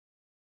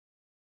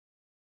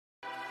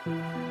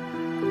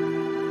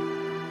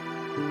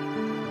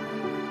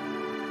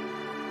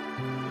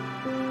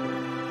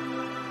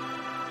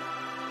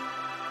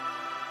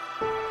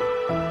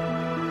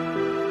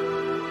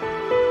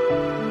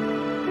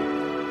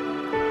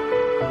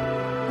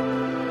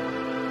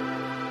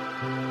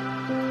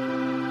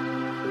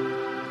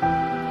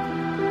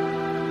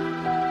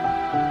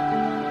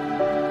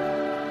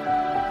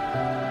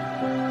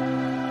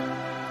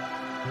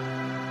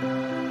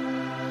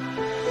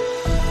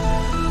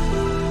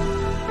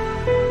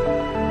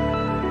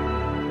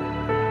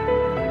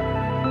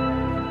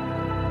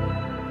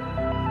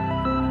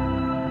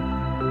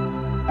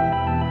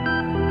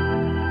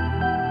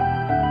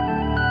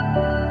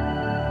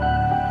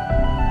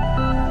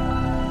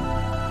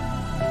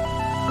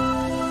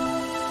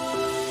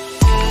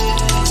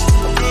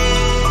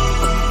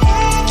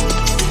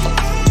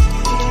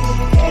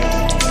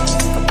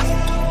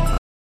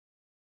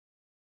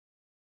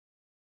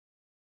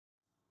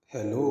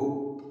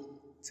Hello,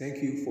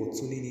 thank you for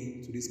tuning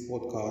in to this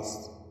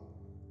podcast.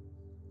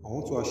 I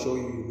want to assure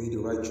you you made the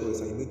right choice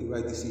and you made the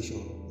right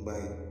decision by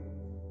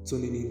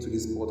tuning in to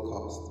this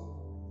podcast.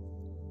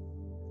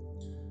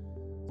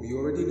 You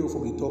already know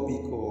from the topic,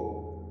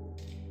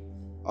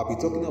 I'll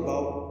be talking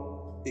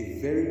about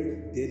a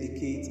very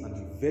delicate and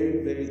a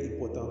very, very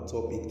important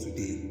topic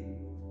today.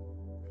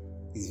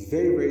 It's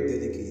very, very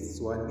delicate,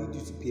 so I need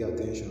you to pay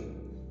attention.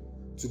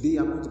 Today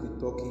I'm going to be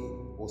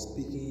talking or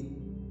speaking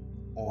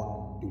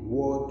on the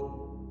word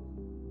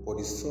or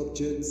the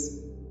subject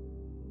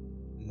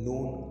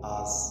known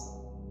as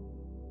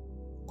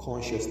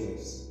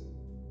consciousness.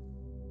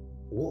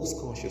 What's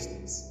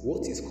consciousness?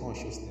 What is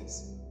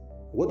consciousness?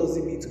 What does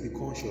it mean to be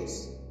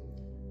conscious?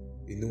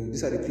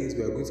 These are the things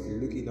we are going to be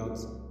looking at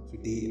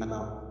today, and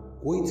I'm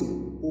going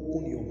to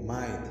open your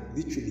mind. I'm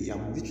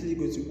literally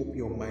going to open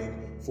your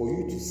mind for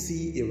you to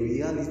see a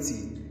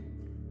reality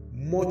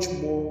much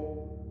more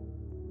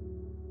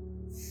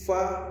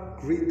far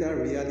greater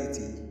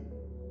reality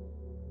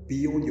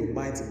beyond your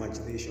mind's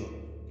imagination.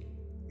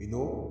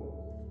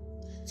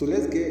 So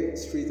let's get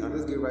straight and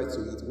let's get right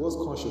to it. What's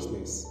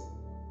consciousness?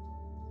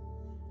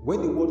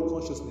 When the word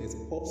consciousness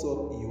pops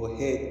up in your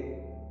head,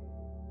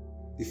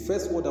 the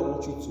first word I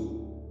want you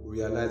to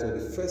realize, or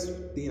the first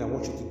thing I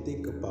want you to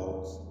think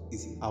about,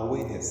 is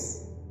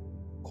awareness.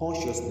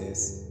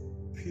 Consciousness,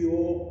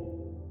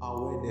 pure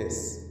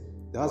awareness.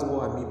 That's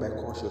what I mean by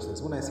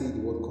consciousness. When I say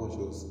the word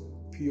conscious,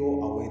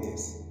 pure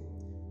awareness.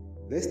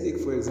 Let's take,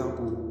 for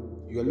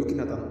example, you are looking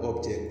at an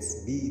object,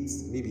 be it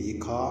maybe a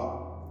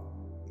car,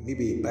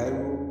 maybe a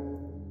biro.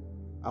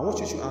 I want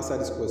you to answer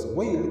this question.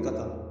 When you look at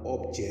an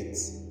object,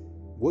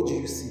 what do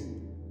you see?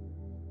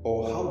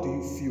 Or how do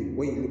you feel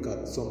when you look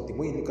at something,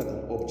 when you look at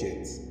an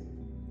object?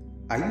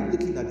 Are you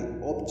looking at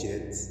the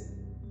object,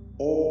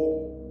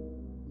 or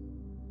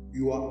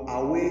you are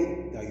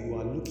aware that you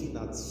are looking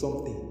at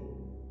something?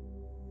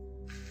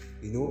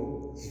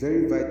 It's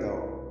very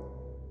vital.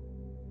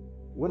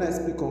 When I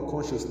speak on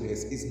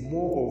consciousness, it's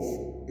more of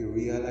a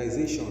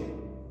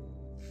realization.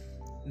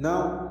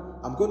 Now,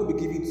 I'm going to be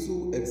giving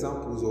two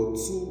examples or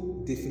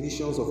two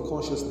definitions of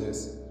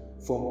consciousness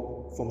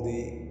from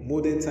the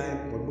modern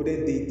time or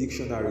modern day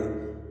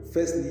dictionary.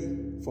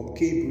 Firstly, from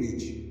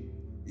Cambridge.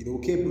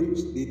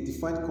 Cambridge, they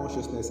define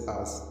consciousness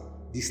as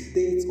the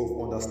state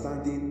of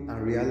understanding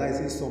and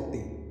realizing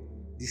something.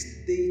 The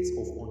state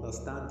of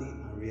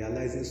understanding and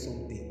realizing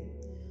something.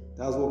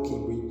 That's what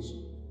Cambridge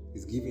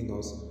is giving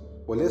us.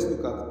 But let's look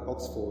at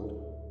Oxford.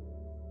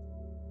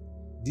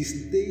 The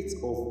state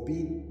of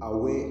being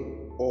aware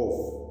of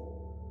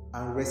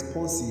and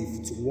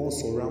responsive to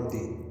one's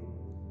surrounding.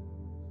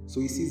 So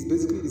you see, it's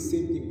basically the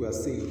same thing we are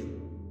saying.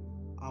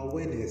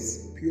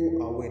 Awareness,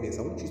 pure awareness.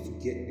 I want you to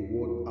get the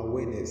word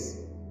awareness.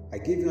 I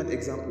gave you an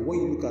example. When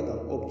you look at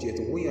an object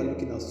or when you are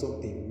looking at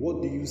something,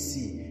 what do you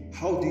see?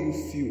 How do you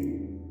feel?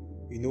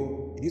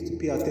 You need to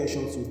pay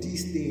attention to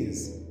these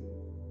things.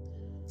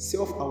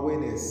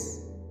 Self-awareness.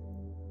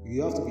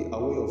 You have to be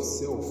aware of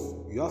self.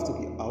 You have to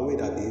be aware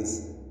that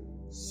there's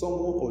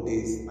someone or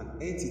there's an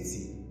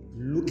entity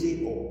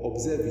looking or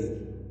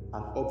observing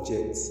an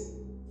object.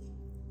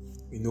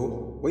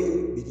 When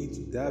you begin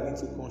to dive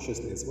into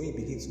consciousness, when you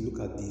begin to look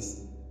at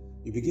this,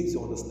 you begin to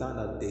understand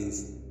that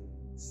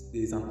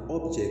there's an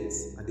object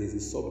and there's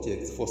a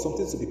subject. For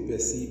something to be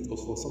perceived or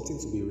for something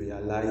to be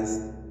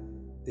realized,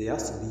 there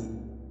has to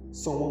be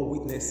someone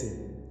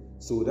witnessing.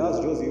 So that's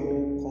just the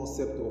whole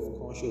concept of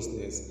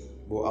consciousness.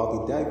 But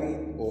I'll be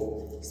diving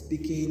or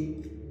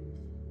speaking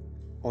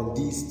on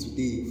this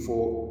today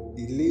for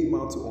the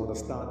layman to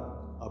understand.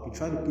 I'll be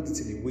trying to put it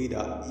in a way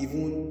that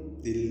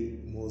even the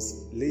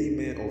most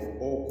layman of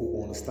all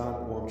could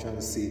understand what I'm trying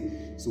to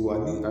say. So I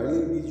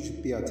really need you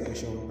to pay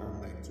attention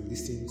and to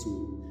listen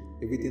to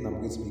everything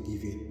I'm going to be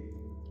giving.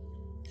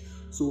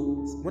 So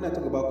when I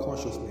talk about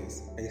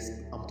consciousness,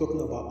 I'm talking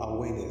about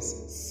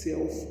awareness,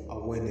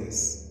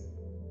 self-awareness.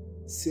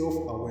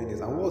 Self-awareness.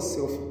 And what's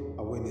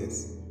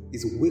self-awareness?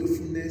 Is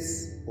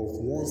wakefulness of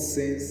one's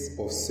sense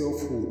of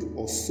selfhood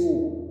or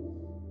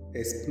soul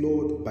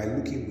explored by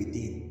looking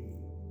within.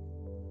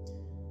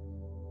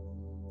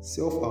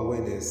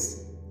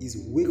 Self-awareness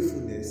is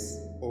wakefulness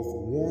of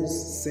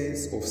one's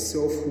sense of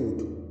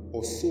selfhood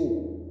or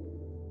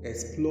soul,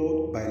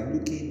 explored by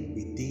looking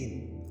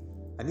within.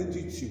 I need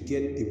you to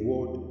get the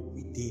word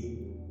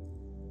within.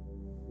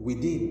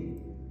 Within.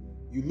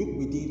 You look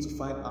within to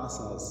find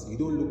answers. You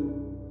don't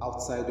look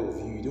outside of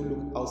you. You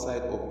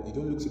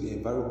don't look to the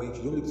environment.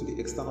 You don't look to the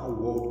external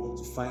world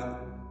to find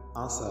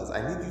answers.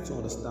 I need you to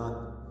understand,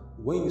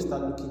 when you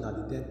start looking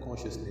at the 10th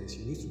consciousness,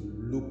 you need to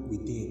look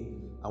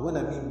within. And when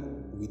I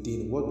mean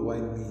within, what do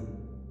I mean?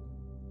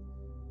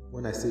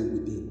 When I say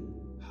within,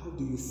 how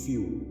do you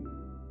feel?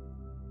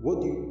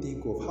 What do you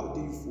think of? How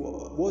do you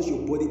feel? What's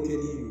your body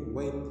telling you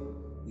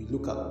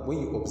when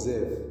you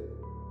observe?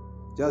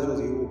 That's just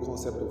the whole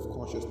concept of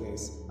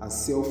consciousness and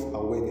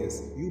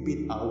self-awareness. You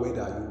being aware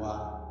that you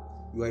are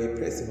a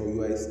person, or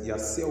you are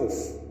yourself.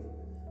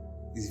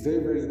 It's very,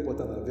 very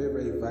important and very,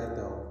 very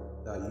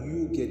vital that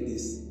you get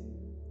this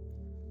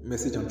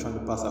message I'm trying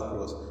to pass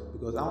across,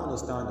 because I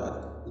understand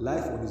that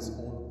life on its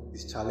own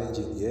is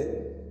challenging.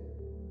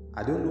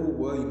 I don't know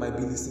where you might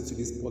be listening to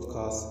this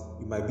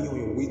podcast. You might be on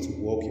your way to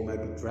work, you might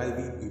be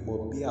driving, you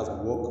might be at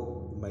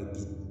work, you might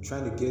be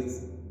trying to get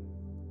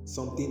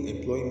something,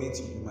 employment,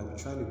 you might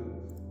be trying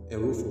to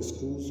enroll for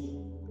schools.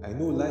 I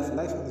know life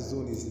on its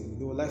own is,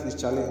 life is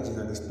challenging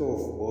and it's tough,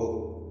 but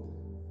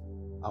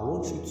I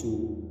want you to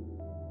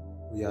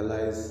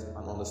realize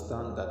and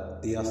understand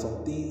that there are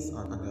some things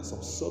and there are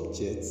some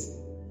subjects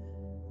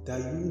that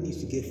you need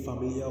to get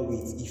familiar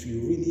with if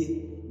you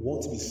really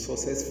want to be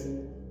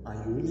successful.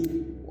 And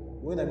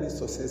when I mean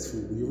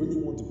successful, you really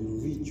want to be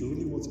rich, you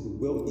really want to be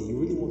wealthy, you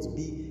really want to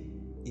be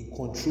in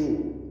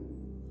control.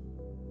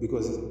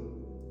 Because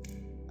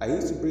I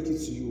used to break it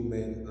to you,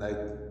 man, like,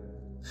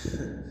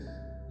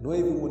 not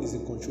everyone is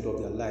in control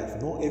of their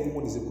life. Not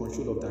everyone is in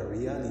control of their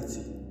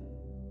reality.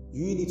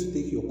 You need to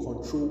take your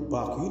control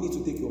back. You need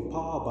to take your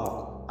power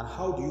back. And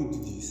how do you do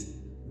this?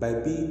 By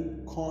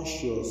being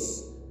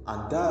conscious.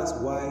 And that's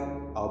why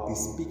I'll be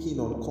speaking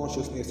on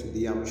consciousness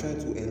today. I'm trying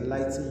to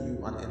enlighten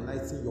you and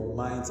enlighten your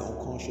minds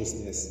on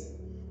consciousness.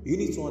 You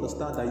need to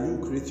understand that you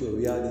create your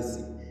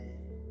reality.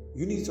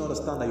 You need to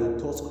understand that your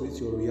thoughts create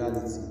your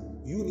reality.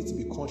 You need to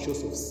be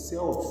conscious of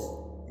self.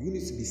 You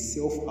need to be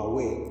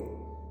self-aware.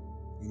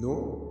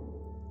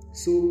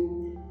 So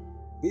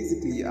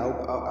basically, I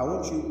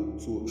want you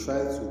to try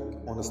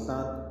to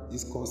understand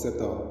this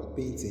concept of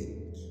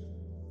painting.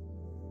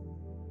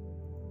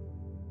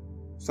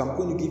 So I'm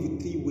going to give you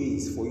 3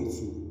 ways for you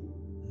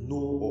to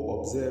know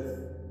or observe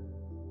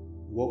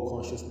what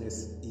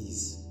consciousness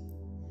is.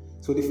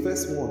 So the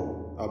first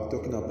one I'll be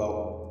talking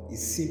about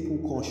is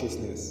simple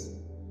consciousness.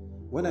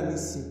 When I mean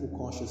simple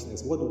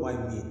consciousness, what do I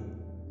mean?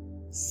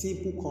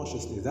 Simple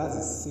consciousness, that's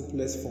the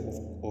simplest form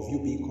of you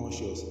being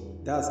conscious.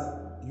 That's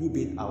you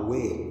being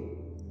aware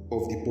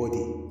of the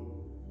body.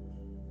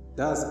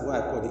 That's what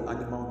I call the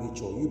animal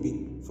nature. You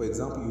being, for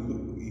example,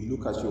 you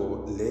look at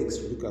your legs,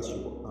 you look at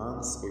your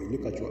arms, or you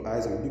look at your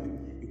eyes, or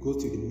you go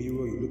to the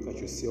mirror, you look at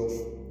yourself.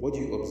 What do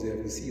you observe?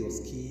 You see your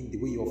skin, the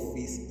way your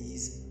face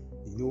is.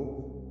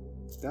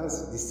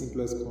 That's the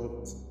simplest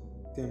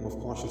term of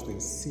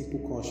consciousness,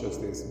 simple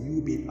consciousness.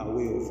 You being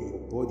aware of your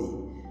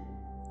body.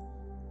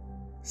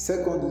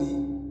 Secondly,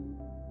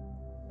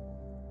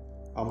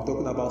 I'm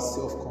talking about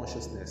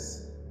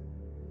self-consciousness.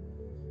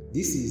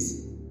 This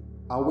is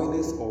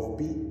awareness of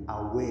being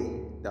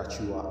aware that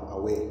you are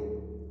aware.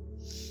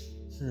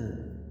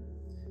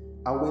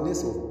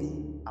 Awareness of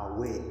being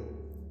aware.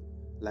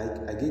 Like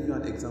I gave you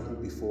an example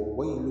before.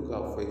 When you look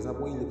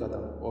at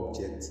an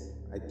object,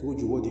 I told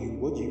you, what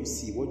do you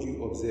see? What do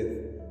you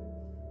observe?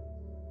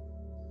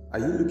 Are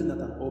you looking at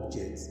an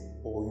object,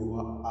 or you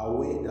are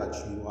aware that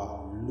you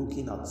are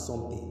looking at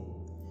something?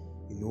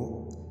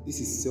 This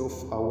is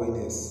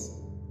self-awareness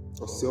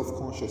or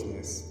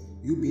self-consciousness.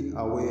 You being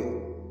aware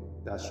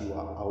that you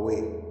are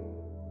aware.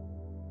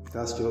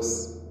 That's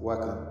just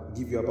what I can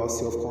give you about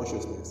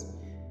self-consciousness.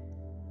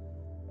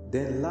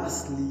 Then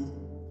lastly,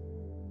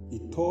 the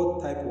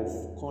third type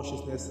of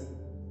consciousness,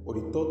 or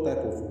the third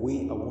type of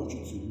way I want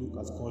you to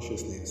look at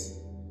consciousness,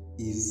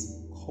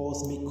 is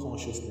cosmic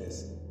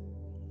consciousness.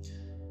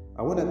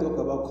 And when I talk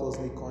about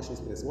cosmic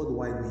consciousness, what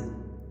do I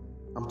mean?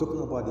 I'm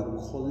talking about the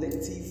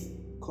collective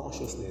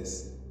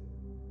consciousness.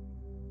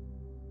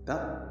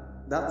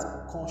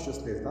 That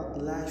consciousness, that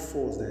life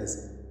force that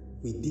is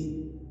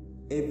within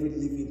every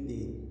living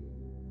thing,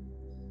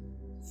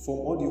 from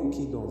all the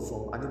kingdoms,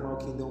 from animal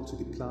kingdom to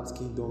the plant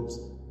kingdoms,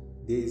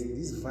 there is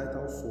this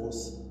vital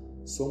force.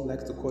 Some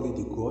like to call it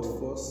the God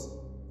force,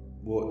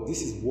 but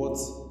this is what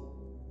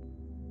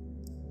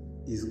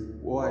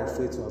I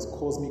refer to as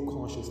cosmic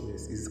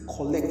consciousness. It's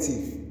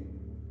collective,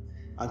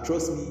 and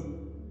trust me,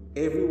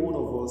 every one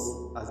of us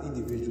as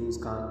individuals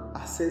can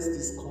access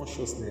this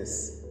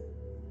consciousness.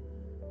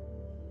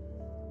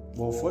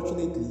 But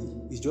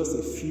unfortunately, it's just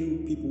a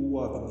few people who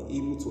have been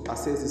able to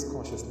access this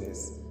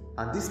consciousness.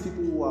 And these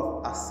people who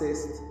have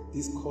accessed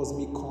this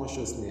cosmic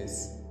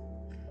consciousness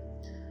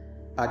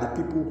are the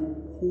people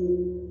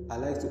who I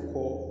like to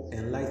call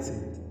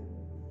enlightened.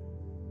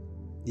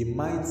 The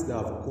minds that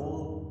have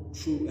gone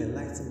through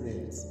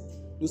enlightenment.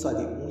 Those are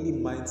the only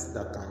minds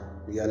that can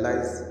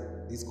realize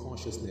this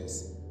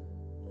consciousness.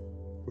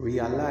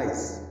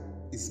 Realize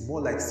is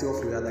more like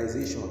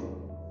self-realization.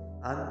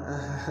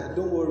 And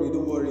don't worry,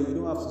 you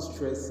don't have to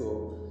stress.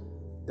 So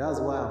that's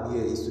why I'm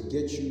here, is to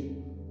get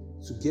you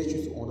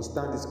to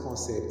understand this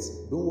concept.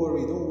 Don't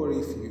worry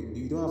if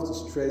you don't have to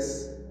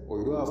stress, or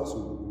you don't have to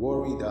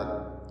worry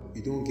that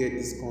you don't get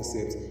this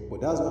concept.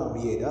 But that's why I'm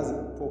here. That's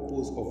the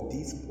purpose of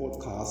this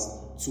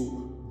podcast,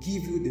 to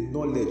give you the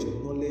knowledge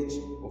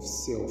of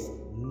self,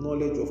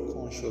 knowledge of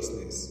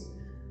consciousness.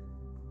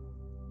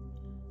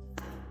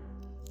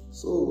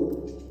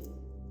 So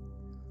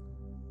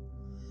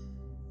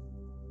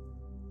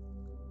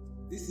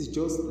this is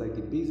just like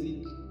the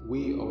basic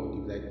way,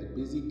 of the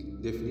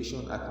basic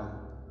definition I can,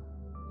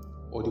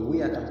 or the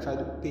way I can try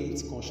to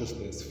paint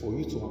consciousness for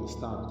you to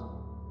understand.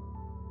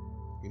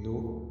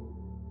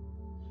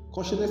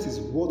 Consciousness is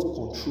what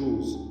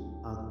controls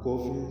and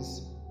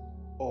governs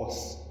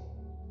us,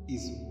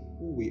 is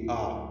who we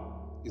are,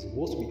 is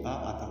what we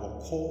are at our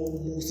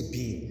core-most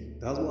being.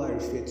 That's what I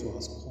refer to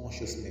as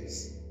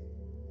consciousness.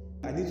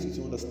 I need you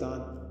to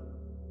understand,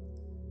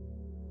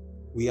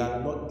 we are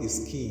not the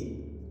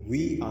skin,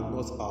 we are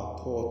not our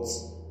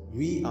thoughts,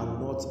 we are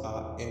not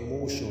our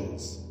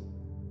emotions.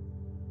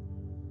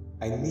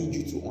 I need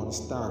you to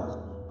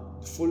understand.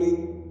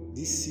 Following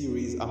this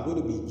series, I'm going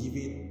to be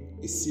giving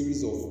a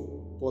series of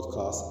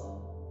podcasts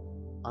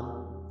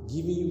and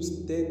giving you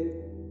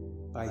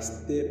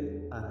step-by-step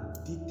and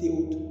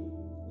detailed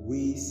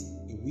ways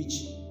in which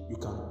you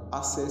can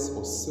access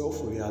or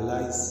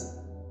self-realize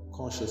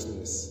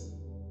consciousness,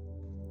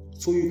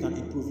 so you can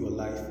improve your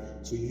life,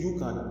 so you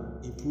can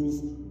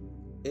improve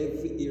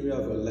every area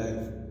of your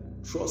life.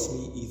 Trust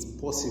me, it's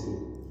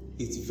possible.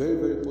 It's very,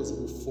 very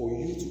possible for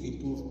you to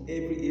improve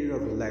every area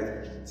of your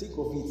life. Think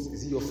of it,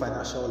 is it your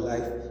financial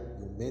life,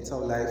 your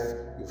mental life,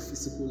 your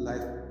physical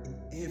life? In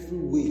every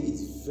way,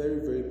 it's very,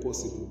 very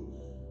possible.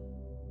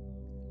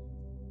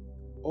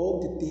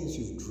 All the things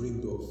you've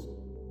dreamed of,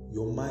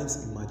 your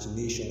mind's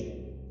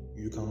imagination,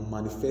 you can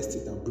manifest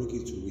it and bring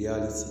it to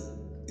reality.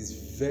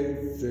 It's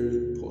very,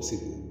 very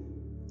possible.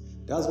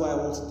 That's why I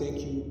want to thank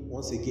you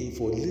once again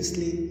for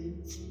listening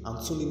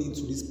and tuning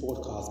into this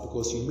podcast,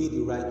 because you made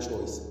the right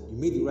choice. You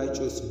made the right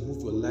choice to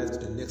move your life to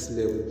the next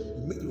level.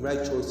 You made the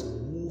right choice to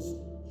move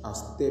and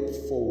step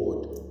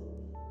forward.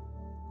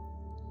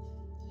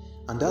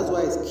 And that's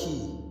why it's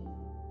key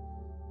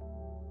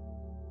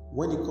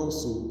when it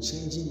comes to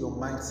changing your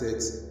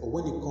mindset, or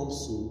when it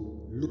comes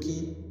to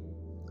looking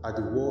at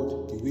the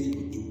world the way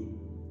you do.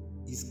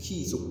 It's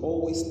key to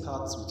always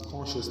start with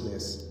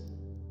consciousness.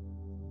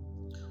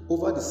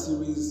 Over the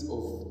series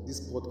of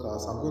this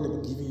podcast, I'm going to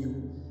be giving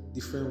you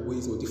different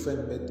ways or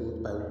different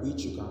methods by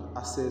which you can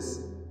access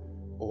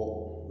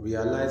or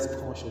realize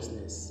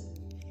consciousness.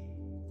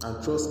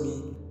 And trust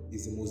me,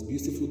 it's the most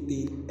beautiful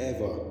thing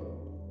ever.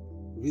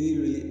 Really,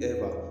 really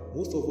ever.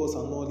 Most of us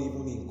are not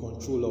even in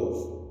control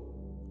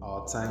of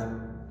our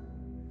time.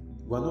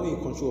 We're not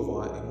in control of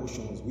our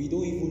emotions. We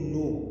don't even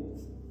know.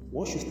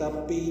 Once you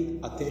start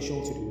paying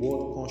attention to the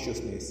word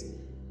consciousness,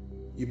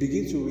 you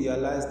begin to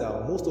realize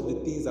that most of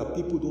the things that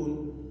people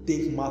don't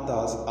think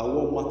matters are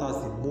what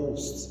matters the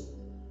most.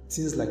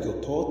 Things like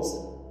your thoughts,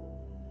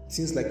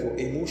 things like your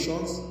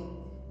emotions,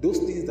 those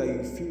things that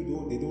you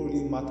feel they don't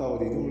really matter, or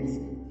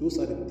those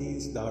are the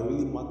things that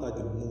really matter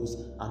the most,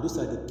 and those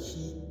are the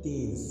key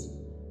things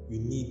you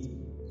need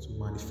to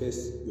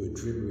manifest your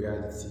dream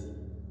reality.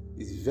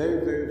 It's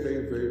very, very,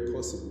 very, very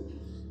possible.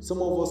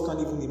 Some of us can't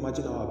even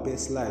imagine our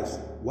best lives.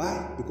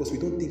 Why? Because we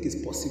don't think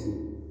it's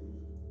possible.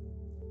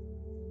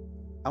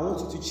 I want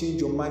you to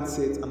change your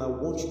mindset, and I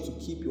want you to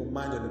keep your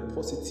mind on a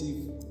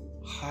positive,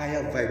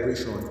 higher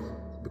vibration,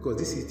 because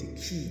this is the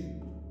key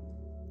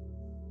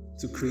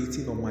to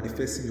creating or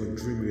manifesting your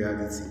dream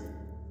reality.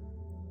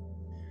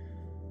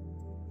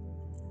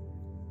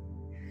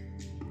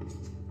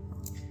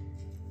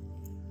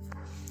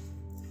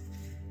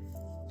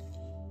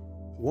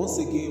 Once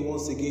again,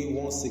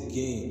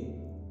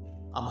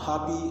 I'm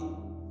happy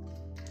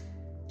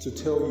to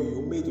tell you,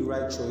 you made the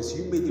right choice.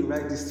 You made the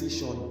right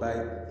decision by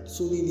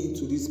tuning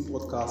into this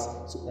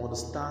podcast to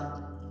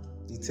understand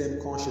the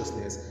term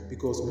consciousness,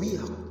 because we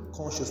are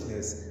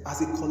consciousness.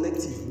 As a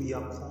collective, we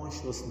are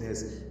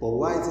consciousness. But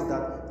why is it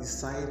that the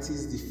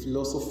scientists, the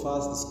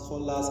philosophers, the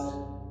scholars,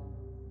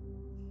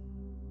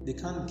 they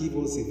can't give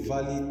us a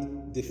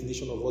valid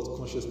definition of what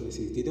consciousness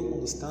is? They don't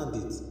understand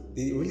it.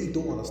 They really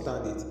don't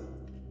understand it.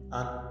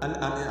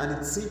 And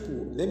it's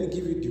simple. Let me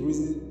give you the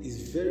reason.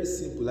 It's very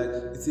simple. Like,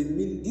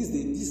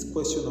 this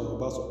question I'm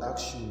about to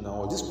ask you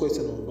now, or this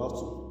question I'm about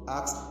to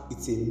ask,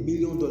 it's a $1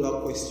 million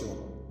question.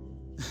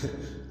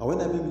 And when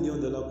I mean $1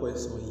 million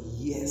question,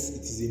 yes,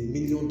 it is a $1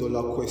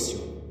 million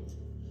question.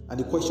 And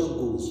the question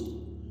goes,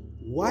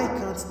 why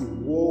can't the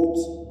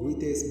world's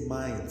greatest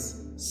minds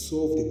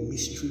solve the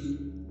mystery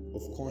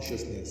of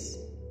consciousness?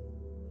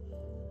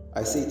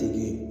 I say it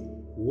again.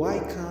 Why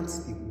can't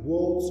the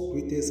world's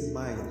greatest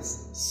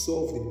minds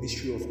solve the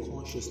mystery of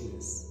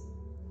consciousness?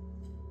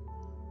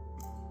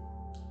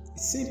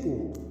 It's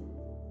simple.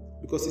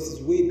 because it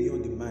is way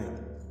beyond the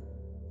mind.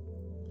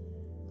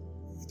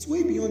 It's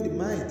way beyond the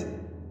mind.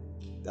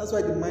 That's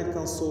why the mind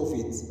can't solve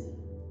it.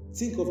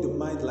 Think of the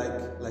mind like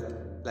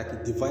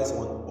a device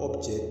or an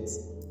object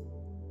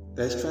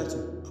that is trying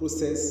to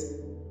process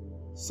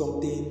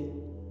something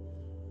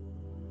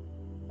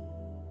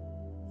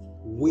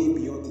way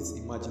beyond its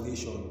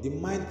imagination. The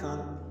mind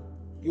can,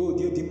 the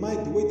way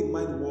the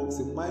mind works,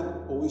 the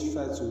mind always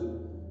try to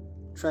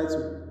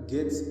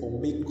get or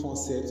make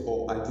concepts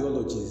or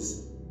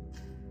ideologies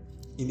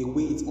in a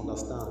way it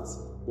understands.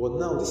 But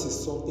now this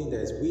is something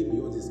that is way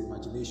beyond its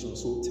imagination.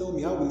 So tell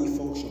me, how will it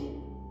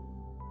function?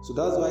 So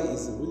that's why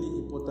it's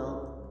really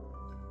important,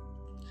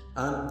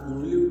 and you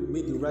really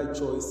made the right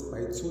choice by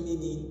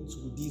tuning in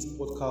to this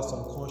podcast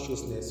on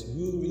consciousness.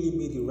 You really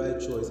made the right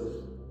choice,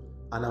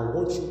 and I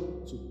want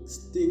you to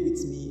stay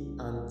with me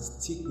and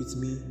stick with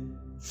me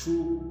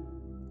through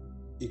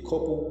a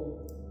couple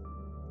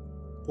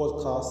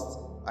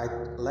podcasts. I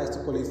like to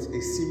call it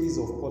a series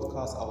of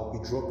podcasts I'll be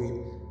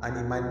dropping, and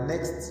in my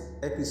next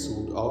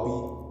episode I'll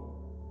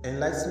be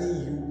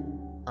enlightening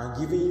you and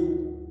giving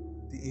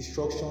you the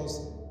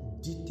instructions,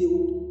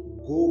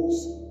 detailed goals,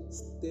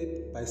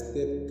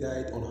 step-by-step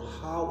guide on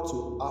how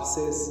to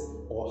access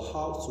or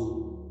how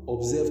to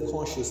observe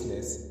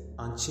consciousness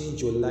and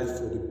change your life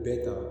for the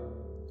better.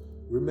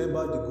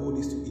 Remember, the goal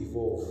is to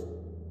evolve.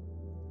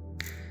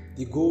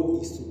 The goal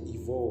is to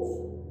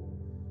evolve.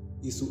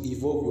 Is to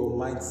evolve your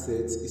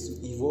mindset, is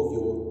to evolve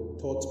your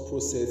thought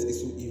process,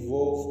 is to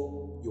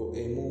evolve your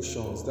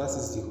emotions. That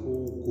is the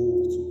whole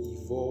goal,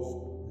 to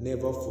evolve.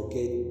 Never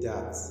forget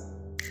that.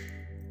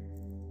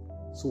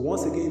 So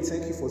once again,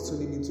 thank you for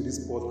tuning into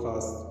this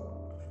podcast.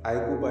 I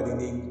go by the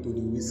name Tony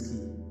Whiskey,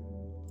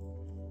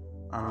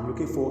 and I'm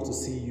looking forward to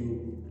seeing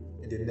you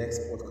in the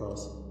next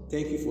podcast.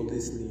 Thank you for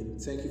listening.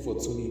 Thank you for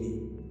tuning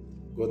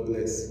in. God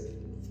bless.